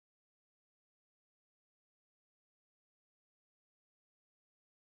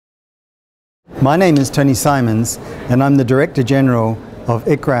My name is Tony Simons, and I'm the Director General of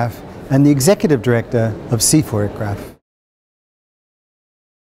ICRAF and the Executive Director of C4ICRAF.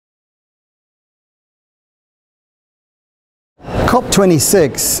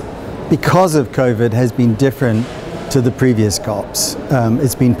 COP26, because of COVID, has been different to the previous COPs.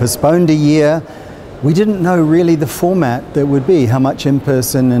 It's been postponed a year. We didn't know really the format that would be, how much in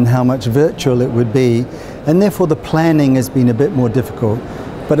person and how much virtual it would be, and therefore the planning has been a bit more difficult.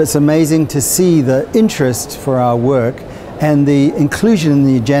 But it's amazing to see the interest for our work and the inclusion in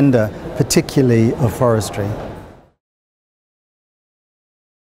the agenda, particularly of forestry.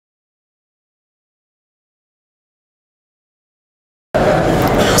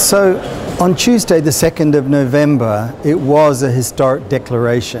 So on Tuesday, the 2nd of November, it was a historic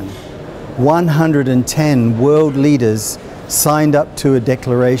declaration. 110 world leaders signed up to a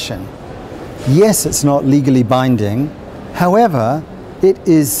declaration. Yes, it's not legally binding. However, it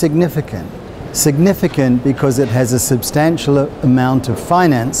is significant. Significant because it has a substantial amount of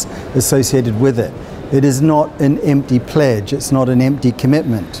finance associated with it. It is not an empty pledge. It's not an empty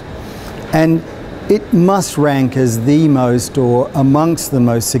commitment. And it must rank as the most or amongst the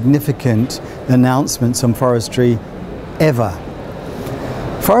most significant announcements on forestry ever.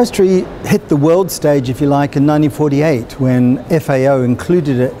 Forestry hit the world stage, if you like, in 1948 when FAO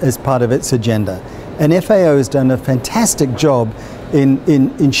included it as part of its agenda. And FAO has done a fantastic job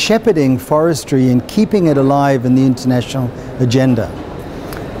in shepherding forestry and keeping it alive in the international agenda.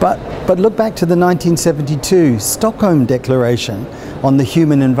 But look back to the 1972 Stockholm Declaration on the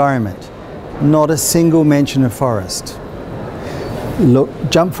human environment. Not a single mention of forest.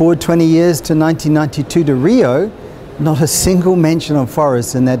 Jump forward 20 years to 1992 to Rio, not a single mention of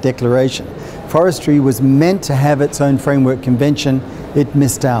forests in that declaration. Forestry was meant to have its own framework convention. It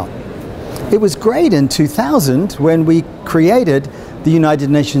missed out. It was great in 2000 when we created the United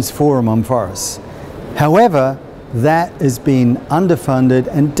Nations Forum on Forests. However, that has been underfunded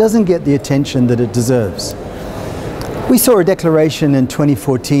and doesn't get the attention that it deserves. We saw a declaration in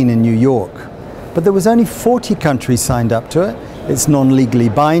 2014 in New York, but there was only 40 countries signed up to it. It's non-legally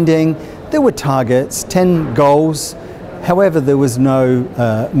binding. There were targets, 10 goals. However, there was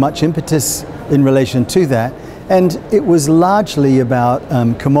no much impetus in relation to that. And it was largely about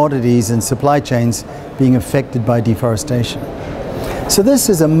commodities and supply chains being affected by deforestation. So this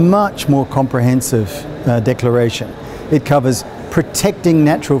is a much more comprehensive declaration. It covers protecting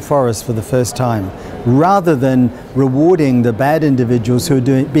natural forests for the first time, rather than rewarding the bad individuals who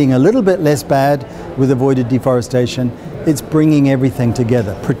are being a little bit less bad with avoided deforestation. It's bringing everything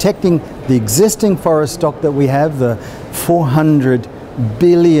together, protecting the existing forest stock that we have, the 400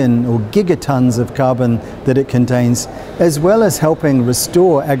 billion or gigatons of carbon that it contains, as well as helping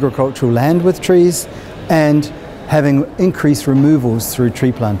restore agricultural land with trees and having increased removals through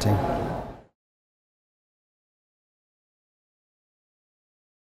tree planting.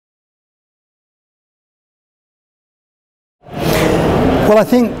 Well, I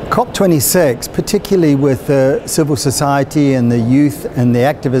think COP26, particularly with the civil society and the youth and the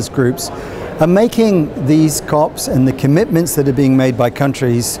activist groups, are making these COPs and the commitments that are being made by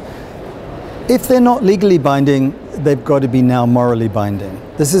countries, if they're not legally binding, they've got to be now morally binding.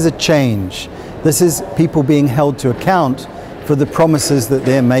 This is a change. This is people being held to account for the promises that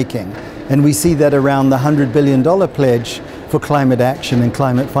they're making. And we see that around the $100 billion pledge for climate action and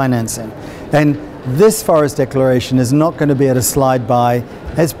climate financing. And this forest declaration is not going to be able to slide by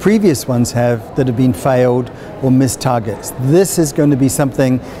as previous ones have that have been failed or missed targets. This is going to be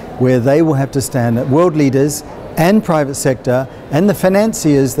something where they will have to stand at world leaders and private sector and the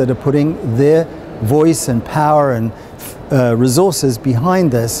financiers that are putting their voice and power and resources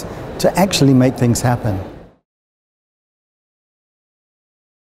behind this to actually make things happen.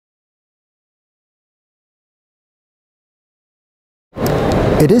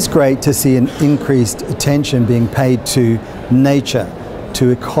 It is great to see an increased attention being paid to nature, to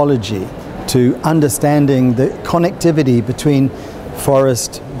ecology, to understanding the connectivity between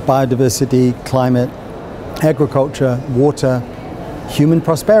forest, biodiversity, climate, agriculture, water, human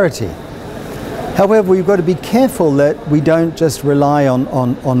prosperity. However, we've got to be careful that we don't just rely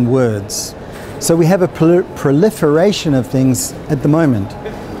on words. So we have a proliferation of things at the moment.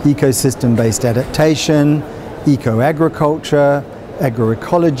 Ecosystem-based adaptation, eco-agriculture,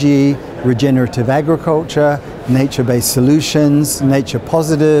 agroecology, regenerative agriculture, nature-based solutions, nature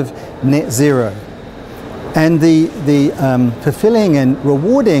positive, net zero. And the fulfilling and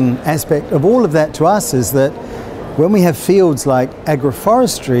rewarding aspect of all of that to us is that when we have fields like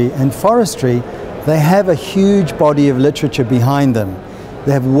agroforestry and forestry, they have a huge body of literature behind them.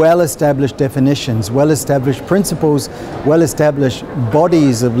 They have well-established definitions, well-established principles, well-established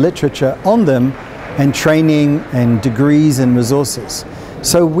bodies of literature on them, and training and degrees and resources.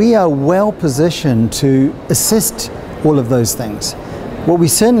 So we are well positioned to assist all of those things. What we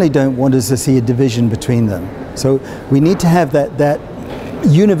certainly don't want is to see a division between them. So we need to have that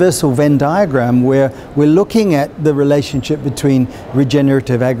universal Venn diagram where we're looking at the relationship between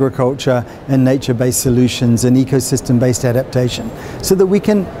regenerative agriculture and nature-based solutions and ecosystem-based adaptation, so that we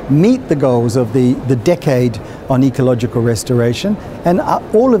can meet the goals of the decade on ecological restoration and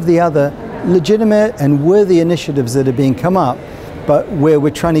all of the other legitimate and worthy initiatives that are being come up, but where we're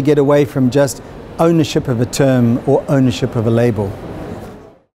trying to get away from just ownership of a term or ownership of a label.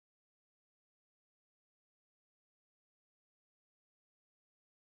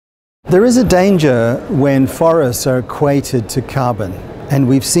 There is a danger when forests are equated to carbon, and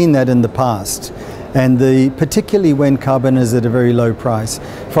we've seen that in the past. And particularly when carbon is at a very low price.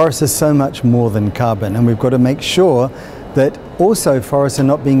 Forests are so much more than carbon, and we've got to make sure that also forests are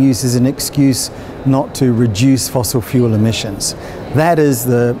not being used as an excuse not to reduce fossil fuel emissions. That is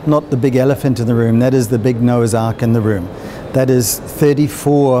not the big elephant in the room, that is the big Noah's Ark in the room. That is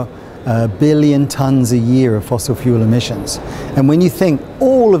 34 billion tons a year of fossil fuel emissions. And when you think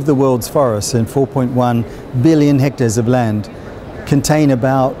all of the world's forests and 4.1 billion hectares of land contain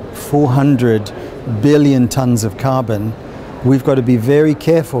about 400 billion tons of carbon, we've got to be very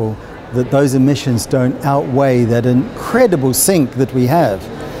careful that those emissions don't outweigh that incredible sink that we have.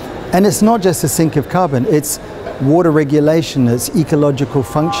 And it's not just a sink of carbon, it's water regulation, it's ecological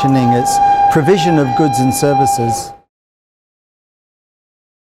functioning, it's provision of goods and services.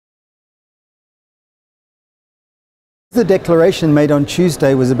 The declaration made on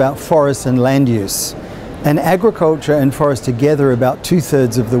Tuesday was about forests and land use. And agriculture and forest together are about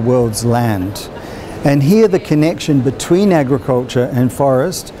 2/3 of the world's land. And here the connection between agriculture and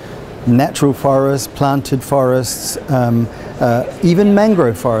forest, natural forests, planted forests, even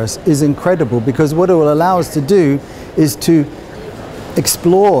mangrove forests, is incredible, because what it will allow us to do is to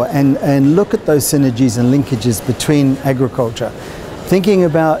explore and look at those synergies and linkages between agriculture. Thinking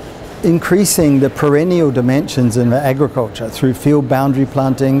about increasing the perennial dimensions in agriculture through field boundary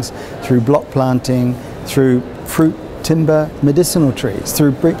plantings, through block planting, through fruit, timber, medicinal trees,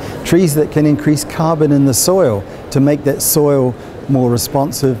 through trees that can increase carbon in the soil to make that soil more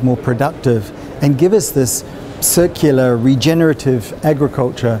responsive, more productive, and give us this circular, regenerative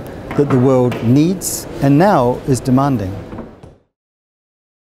agriculture that the world needs and now is demanding.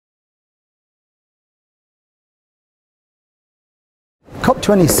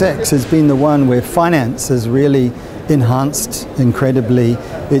 COP26 has been the one where finance has really enhanced incredibly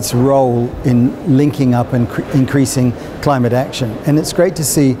its role in linking up and increasing climate action. And it's great to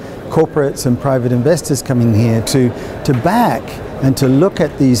see corporates and private investors coming here to back and to look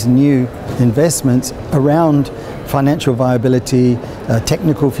at these new investments around financial viability,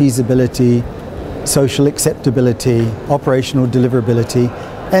 technical feasibility, social acceptability, operational deliverability,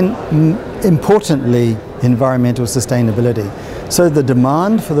 and importantly, environmental sustainability. So the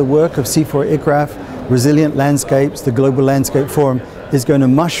demand for the work of C4ICRAF, Resilient Landscapes, the Global Landscape Forum, is going to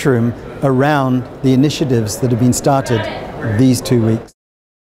mushroom around the initiatives that have been started these 2 weeks.